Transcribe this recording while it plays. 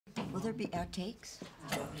Will there be outtakes?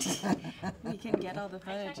 We can get all the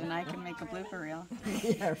footage and I can make a blooper reel.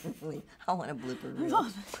 Yeah, really. I want a blooper reel.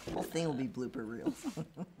 The whole thing will be blooper reels.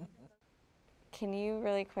 Can you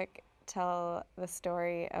really quick tell the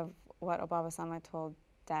story of what Obaba-sama told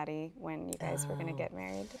Daddy when you guys were going to get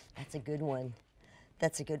married? That's a good one.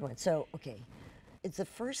 That's a good one. So, okay, it's the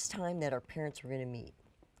first time that our parents were going to meet.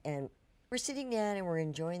 And we're sitting down and we're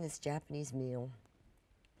enjoying this Japanese meal.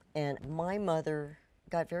 And my mother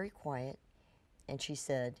got very quiet and she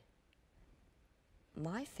said,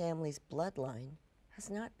 "My family's bloodline has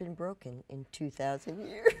not been broken in 2,000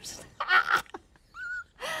 years.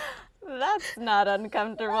 That's not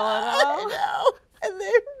uncomfortable at all. I know. And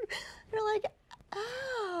they're like,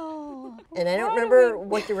 oh. And I don't remember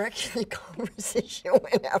what direction the conversation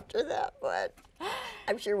went after that, but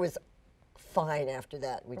I'm sure it was fine after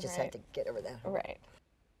that. We just had to get over that. Right.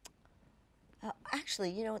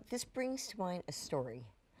 Actually, you know, this brings to mind a story.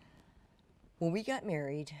 When we got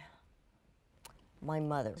married, my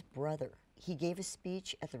mother's brother, he gave a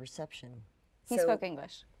speech at the reception. He spoke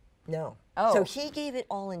English? No. Oh. So he gave it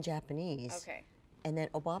all in Japanese. Okay. And then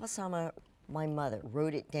Obaba-sama, my mother,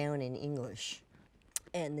 wrote it down in English.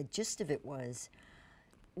 And the gist of it was,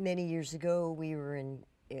 many years ago, we were in,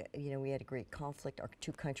 you know, we had a great conflict. Our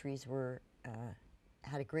two countries were,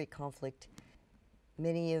 had a great conflict.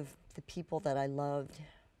 Many of the people that I loved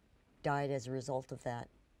died as a result of that.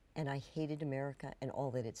 And I hated America and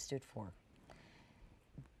all that it stood for.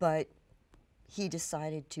 But he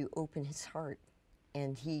decided to open his heart.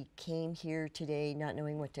 And he came here today not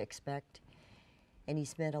knowing what to expect. And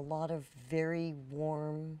he's met a lot of very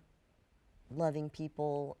warm, loving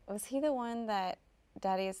people. Was he the one that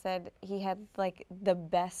Daddy has said he had like the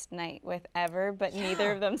best night with ever, but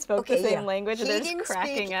neither of them spoke the same language and they're just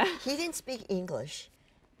cracking up? He didn't speak English.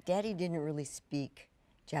 Daddy didn't really speak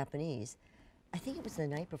Japanese. I think it was the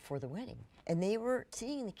night before the wedding. And they were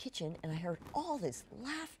sitting in the kitchen and I heard all this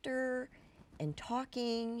laughter and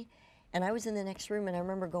talking. And I was in the next room and I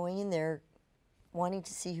remember going in there wanting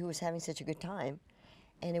to see who was having such a good time.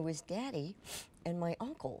 And it was Daddy and my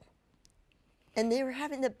uncle. And they were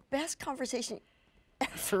having the best conversation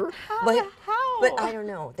ever. But I don't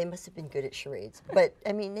know, they must have been good at charades. But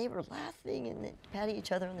I mean, they were laughing and patting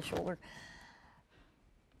each other on the shoulder.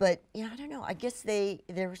 But yeah, I don't know, I guess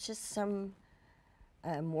there was just some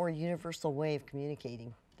more universal way of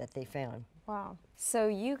communicating that they found. Wow. So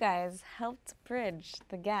you guys helped bridge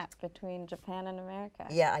the gap between Japan and America.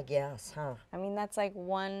 Yeah, I guess, huh? I mean, that's like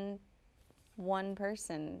one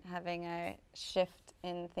person having a shift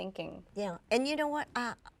in thinking. Yeah, and you know what?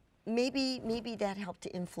 Maybe that helped to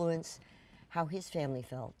influence how his family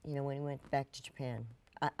felt, you know, when he went back to Japan.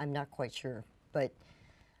 I'm not quite sure, but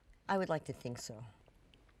I would like to think so.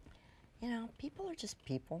 You know, people are just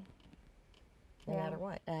people, no matter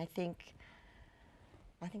what. And I think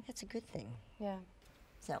that's a good thing. Yeah.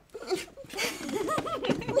 So.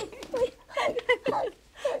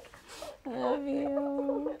 I love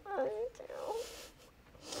you. I do too.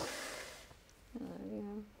 I love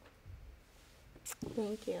you.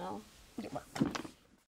 Thank you. You're welcome.